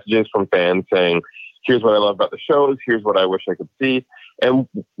 Messages from fans saying, here's what I love about the shows. Here's what I wish I could see. And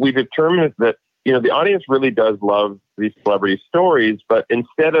we determined that, the audience really does love these celebrity stories. But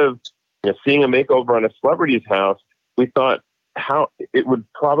instead of seeing a makeover on a celebrity's house, we thought how it would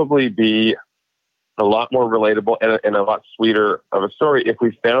probably be a lot more relatable and a lot sweeter of a story if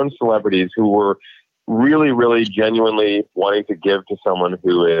we found celebrities who were really, really genuinely wanting to give to someone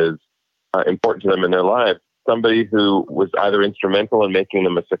who is important to them in their lives. Somebody who was either instrumental in making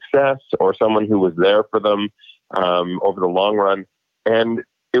them a success or someone who was there for them over the long run. And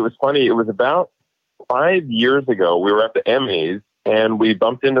it was funny. It was about 5 years ago. We were at the Emmys And we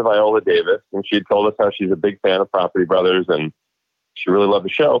bumped into Viola Davis, and she had told us how she's a big fan of Property Brothers, and she really loved the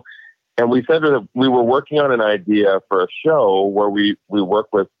show. And we said that we were working on an idea for a show where we work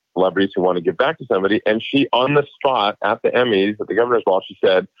with celebrities who want to give back to somebody. And she, on the spot at the Emmys, at the Governor's Ball, she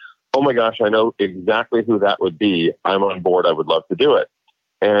said, "Oh my gosh, I know exactly who that would be. I'm on board. I would love to do it."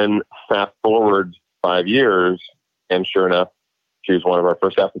 And fast forward 5 years, and sure enough, she was one of our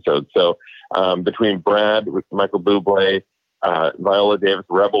first episodes. So between Brad, with Michael Bublé, Viola Davis,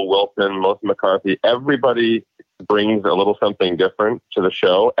 Rebel Wilson, Melissa McCarthy, everybody brings a little something different to the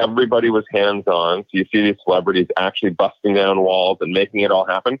show. Everybody was hands-on. So you see these celebrities actually busting down walls and making it all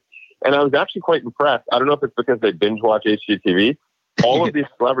happen. And I was actually quite impressed. I don't know if it's because they binge watch HGTV. All of these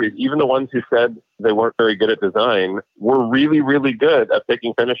celebrities, even the ones who said they weren't very good at design, were really, really good at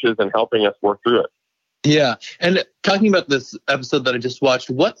picking finishes and helping us work through it. Yeah. And talking about this episode that I just watched,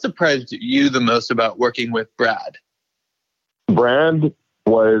 what surprised you the most about working with Brad? Brad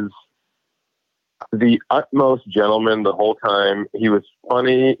was the utmost gentleman the whole time. He was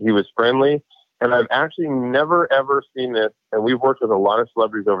funny. He was friendly. And I've actually never, ever seen this. And we've worked with a lot of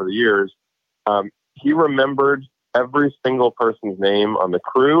celebrities over the years. He remembered every single person's name on the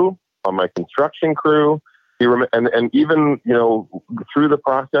crew, on my construction crew. And even, you know, through the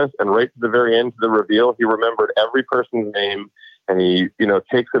process and right to the very end, to the reveal, he remembered every person's name. And he, you know,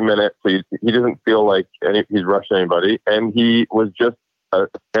 takes a minute, so he doesn't feel like he's rushing anybody. And he was just a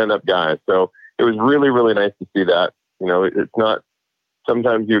stand-up guy. So it was really, really nice to see that. You know, it's not,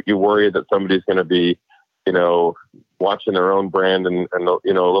 sometimes you worry that somebody's going to be, you know, watching their own brand and,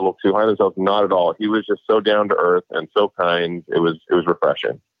 you know, a little too high themselves. Not at all. He was just so down to earth and so kind. It was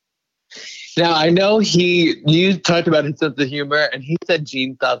refreshing. Now, I know you talked about his sense of humor, and he said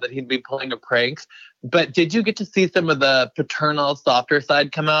Gene thought that he'd be pulling a prank. But did you get to see some of the paternal, softer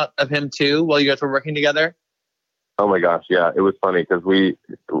side come out of him too while you guys were working together? Oh my gosh, yeah. It was funny because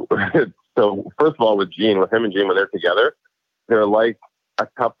so first of all, with him and Gene, when they're together, they're like a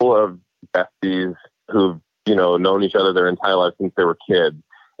couple of besties who've, you know, known each other their entire life since they were kids.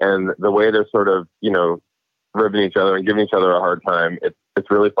 And the way they're sort of, you know, ribbing each other and giving each other a hard time,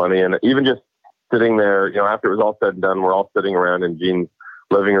 it's really funny. And even just sitting there, you know, after it was all said and done, we're all sitting around in Gene's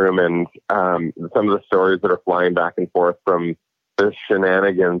living room, and some of the stories that are flying back and forth from the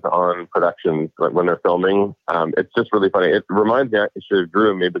shenanigans on productions, like when they're filming, it's just really funny. It reminds me actually of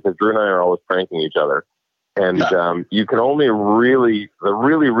Drew and me, because Drew and I are always pranking each other. And you can only the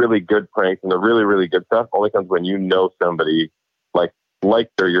really good pranks and the really, really good stuff only comes when you know somebody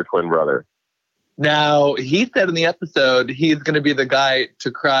like they're your twin brother. Now, he said in the episode he's going to be the guy to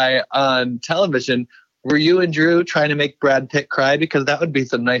cry on television. Were you and Drew trying to make Brad Pitt cry? Because that would be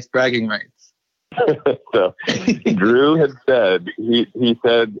some nice bragging rights. So Drew had said, he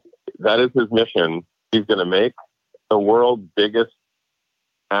said that is his mission. He's going to make the world's biggest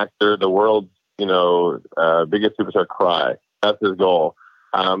actor, the world's, you know, biggest superstar cry. That's his goal.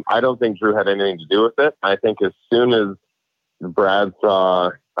 I don't think Drew had anything to do with it. I think as soon as Brad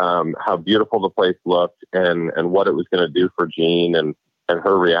saw how beautiful the place looked and what it was going to do for Jean and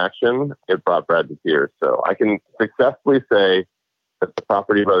her reaction, it brought Brad to tears. So I can successfully say that the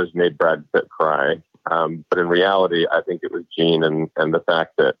Property Brothers made Brad Pitt cry. But in reality, I think it was Jean and the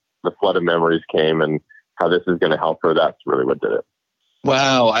fact that the flood of memories came and how this is going to help her. That's really what did it.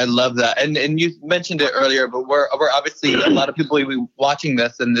 Wow, I love that. And you mentioned it earlier, but we're obviously, a lot of people will be watching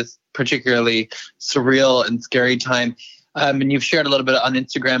this in this particularly surreal and scary time. And you've shared a little bit on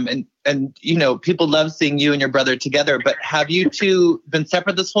Instagram, and you know, people love seeing you and your brother together. But have you two been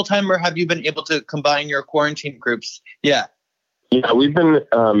separate this whole time, or have you been able to combine your quarantine groups? Yeah, we've been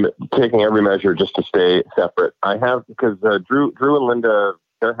taking every measure just to stay separate. I have, because Drew and Linda,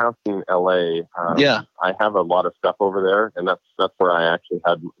 their house in LA. I have a lot of stuff over there, and that's where I actually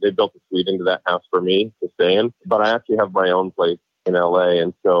they built a suite into that house for me to stay in. But I actually have my own place in LA,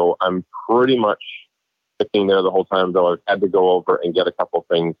 and so I'm pretty much sitting there the whole time, though I've had to go over and get a couple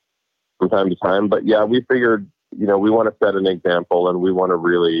things from time to time. But yeah, we figured, you know, we want to set an example, and we want to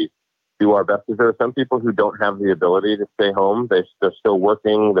really do our best, because there are some people who don't have the ability to stay home. They're still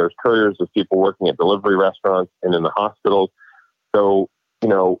working. There's couriers, there's people working at delivery restaurants and in the hospitals. So, you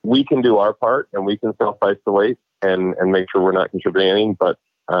know, we can do our part, and we can self-isolate and make sure we're not contributing anything. But,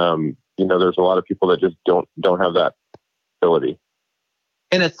 you know, there's a lot of people that just don't have that ability.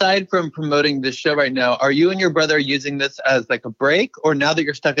 And aside from promoting this show right now, are you and your brother using this as like a break? Or now that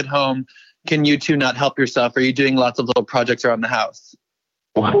you're stuck at home, can you two not help yourself? Are you doing lots of little projects around the house?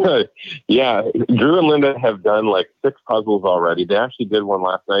 Yeah, Drew and Linda have done like 6 puzzles already. They actually did one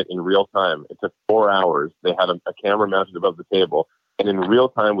last night in real time. It took 4 hours. They had a camera mounted above the table. And in real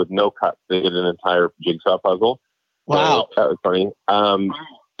time with no cuts, they did an entire jigsaw puzzle. Wow. So that was funny.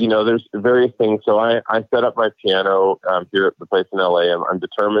 You know, there's various things. So I set up my piano here at the place in LA. I'm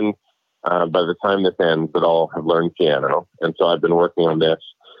determined by the time this ends that I'll have learned piano. And so I've been working on this.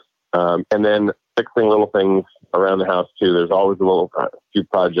 And then fixing little things around the house too. There's always a few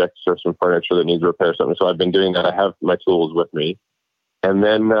projects or some furniture that needs repair or something. So I've been doing that. I have my tools with me. And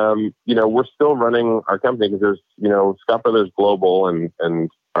then, you know, we're still running our company because there's, you know, Scott Brothers Global and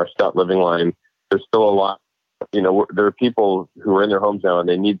our Scott Living line. There's still a lot, you know, there are people who are in their homes now and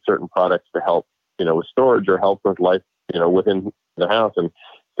they need certain products to help, you know, with storage or help with life, you know, within the house. And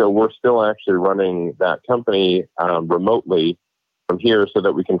so we're still actually running that company remotely from here so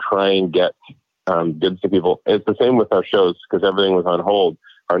that we can try and get goods to people. It's the same with our shows because everything was on hold.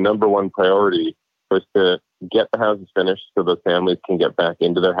 Our number one priority was to get the houses finished so those families can get back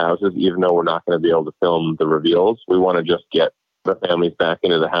into their houses, even though we're not going to be able to film the reveals. We want to just get the families back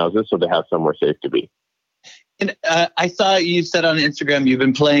into the houses so they have somewhere safe to be. And I saw you said on Instagram you've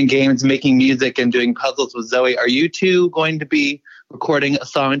been playing games, making music, and doing puzzles with Zoe. Are you two going to be recording a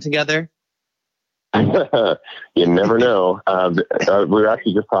song together? You never know. We were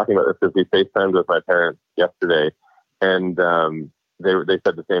actually just talking about this because we FaceTimed with my parents yesterday, and they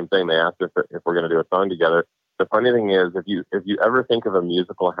said the same thing. They asked if we're going to do a song together. The funny thing is, if you ever think of a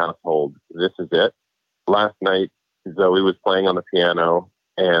musical household, this is it. Last night, Zoe was playing on the piano,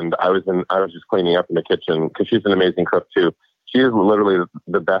 and I was just cleaning up in the kitchen because she's an amazing cook too. She is literally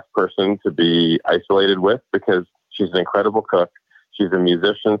the best person to be isolated with because she's an incredible cook. She's a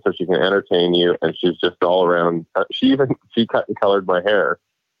musician, so she can entertain you, and she's just all around. She cut and colored my hair,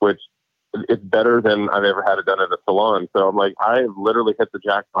 which it's better than I've ever had it done at a salon. So I'm like, I've literally hit the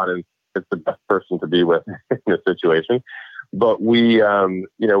jackpot, and it's the best person to be with in this situation. But we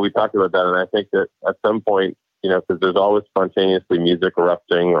talked about that, and I think that at some point, you know, because there's always spontaneously music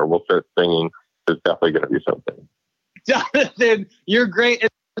erupting, or we'll start singing. There's definitely going to be something. Jonathan, you're great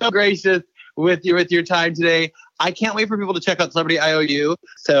and so gracious with your time today. I can't wait for people to check out Celebrity IOU.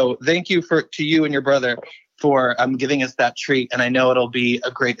 So thank you to you and your brother for giving us that treat. And I know it'll be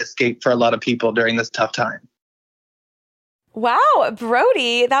a great escape for a lot of people during this tough time. Wow,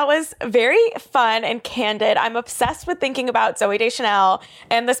 Brody, that was very fun and candid. I'm obsessed with thinking about Zooey Deschanel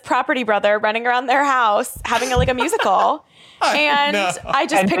and this property brother running around their house having a musical. I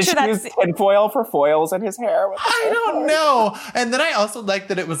just picture that. Use tinfoil for foils in his hair. I don't know. And then I also like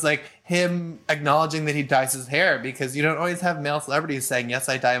that it was like him acknowledging that he dyes his hair because you don't always have male celebrities saying, yes,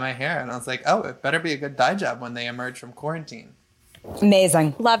 I dye my hair. And I was like, oh, it better be a good dye job when they emerge from quarantine.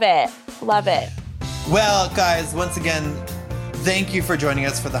 Amazing. Love it. Love it. Well, guys, once again, thank you for joining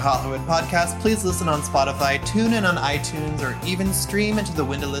us for the Hollywood Podcast. Please listen on Spotify, tune in on iTunes, or even stream into the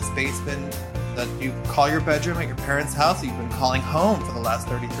windowless basement that you call your bedroom at your parents' house that you've been calling home for the last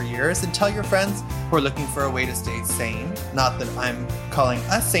 33 years, and tell your friends who are looking for a way to stay sane. Not that I'm calling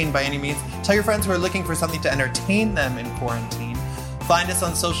us sane by any means. Tell your friends who are looking for something to entertain them in quarantine. Find us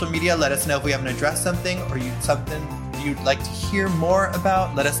on social media. Let us know if we haven't addressed something or something you'd like to hear more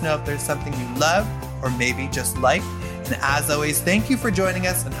about. Let us know if there's something you love or maybe just like. And as always, thank you for joining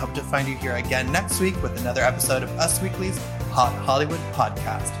us and hope to find you here again next week with another episode of Us Weekly's Hot Hollywood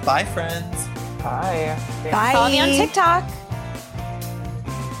Podcast. Bye, friends. Bye. Bye. Follow me on TikTok.